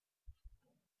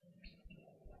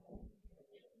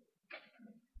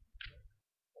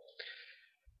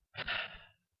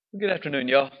Good afternoon,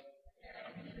 y'all.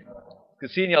 Good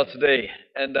seeing y'all today.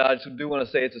 And I just do want to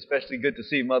say it's especially good to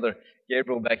see Mother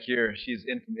Gabriel back here. She's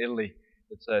in from Italy.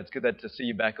 It's good to see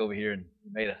you back over here and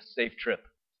you made a safe trip.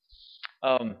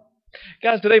 Um,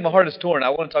 Guys, today my heart is torn. I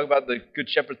want to talk about the Good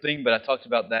Shepherd thing, but I talked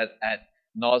about that at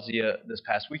nausea this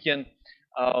past weekend.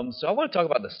 So I want to talk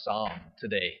about the Psalm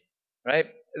today, right?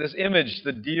 This image,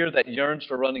 the deer that yearns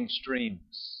for running streams.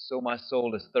 So my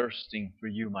soul is thirsting for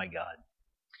you, my God.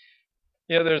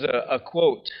 There's a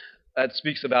quote that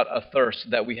speaks about a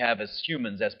thirst that we have as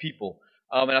humans, as people.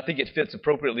 And I think it fits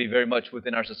appropriately very much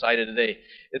within our society today.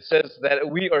 It says that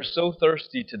we are so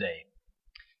thirsty today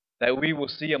that we will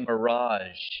see a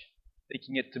mirage,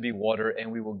 thinking it to be water,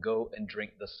 and we will go and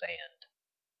drink the sand.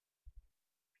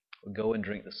 We'll go and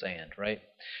drink the sand, right?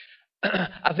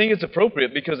 I think it's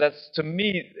appropriate because that's, to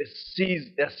me,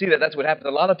 I see that that's what happens.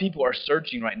 A lot of people are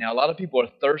searching right now. A lot of people are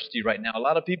thirsty right now. A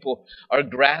lot of people are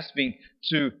grasping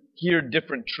to hear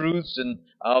different truths, and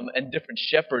different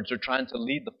shepherds are trying to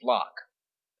lead the flock.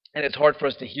 And it's hard for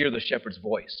us to hear the shepherd's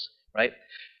voice, right?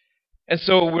 And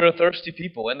so we're a thirsty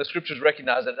people, and the scriptures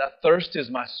recognize that thirst is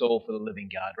my soul for the living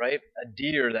God, right? A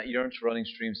deer that yearns for running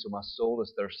streams, so my soul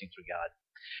is thirsting for God.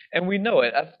 And we know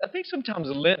it. I think sometimes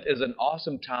Lent is an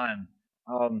awesome time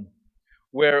um,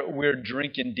 where we're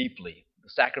drinking deeply. The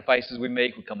sacrifices we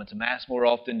make, we come into Mass more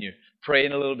often, you're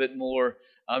praying a little bit more,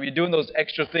 you're doing those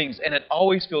extra things, and it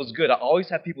always feels good. I always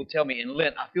have people tell me in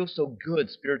Lent, I feel so good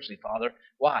spiritually, Father.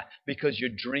 Why? Because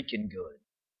you're drinking good,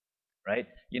 right?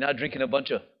 You're not drinking a bunch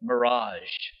of mirage.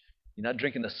 You're not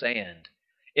drinking the sand.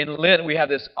 In Lent, we have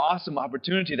this awesome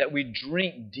opportunity that we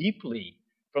drink deeply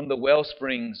from the well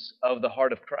springs of the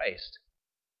heart of Christ.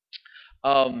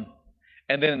 Um,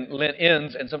 and then Lent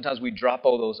ends, and sometimes we drop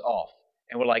all those off.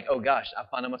 And we're like, oh gosh, I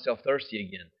find myself thirsty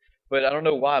again. But I don't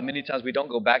know why. Many times we don't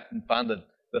go back and find the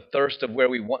thirst of where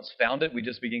we once found it. We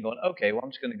just begin going, okay, well,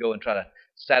 I'm just going to go and try to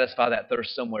satisfy that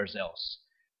thirst somewhere else.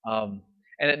 And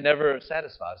it never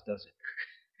satisfies, does it?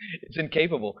 It's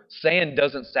incapable. Sand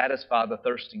doesn't satisfy the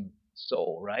thirsting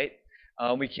soul, right?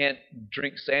 We can't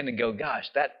drink sand and go, gosh,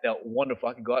 that felt wonderful.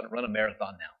 I could go out and run a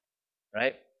marathon now,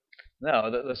 right? No,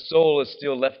 the soul is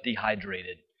still left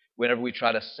dehydrated whenever we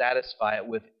try to satisfy it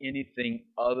with anything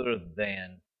other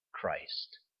than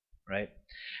Christ, right?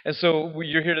 And so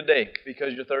you're here today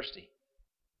because you're thirsty,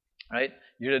 right?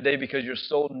 You're here today because your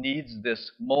soul needs this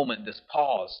moment, this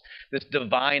pause, this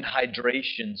divine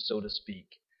hydration, so to speak,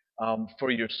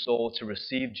 for your soul to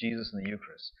receive Jesus in the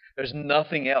Eucharist. There's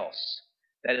nothing else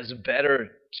that is better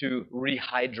to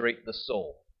rehydrate the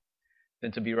soul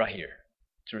than to be right here,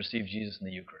 to receive Jesus in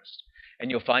the Eucharist. And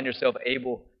you'll find yourself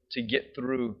able to get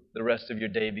through the rest of your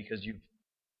day because you've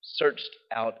searched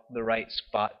out the right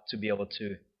spot to be able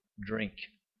to drink,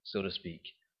 so to speak.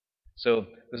 So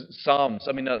the Psalms,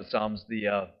 I mean not the Psalms,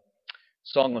 the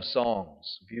Song of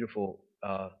Songs, beautiful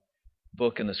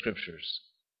book in the Scriptures.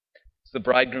 It's the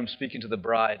bridegroom speaking to the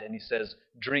bride, and he says,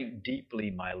 "Drink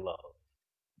deeply, my love.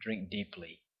 Drink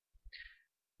deeply."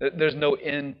 There's no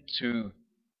end to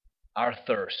our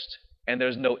thirst, and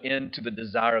there's no end to the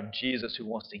desire of Jesus who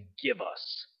wants to give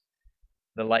us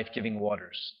the life-giving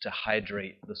waters to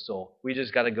hydrate the soul. We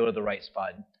just got to go to the right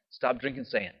spot. Stop drinking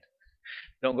sand.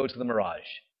 Don't go to the mirage.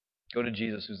 Go to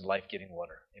Jesus who's life-giving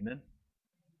water. Amen?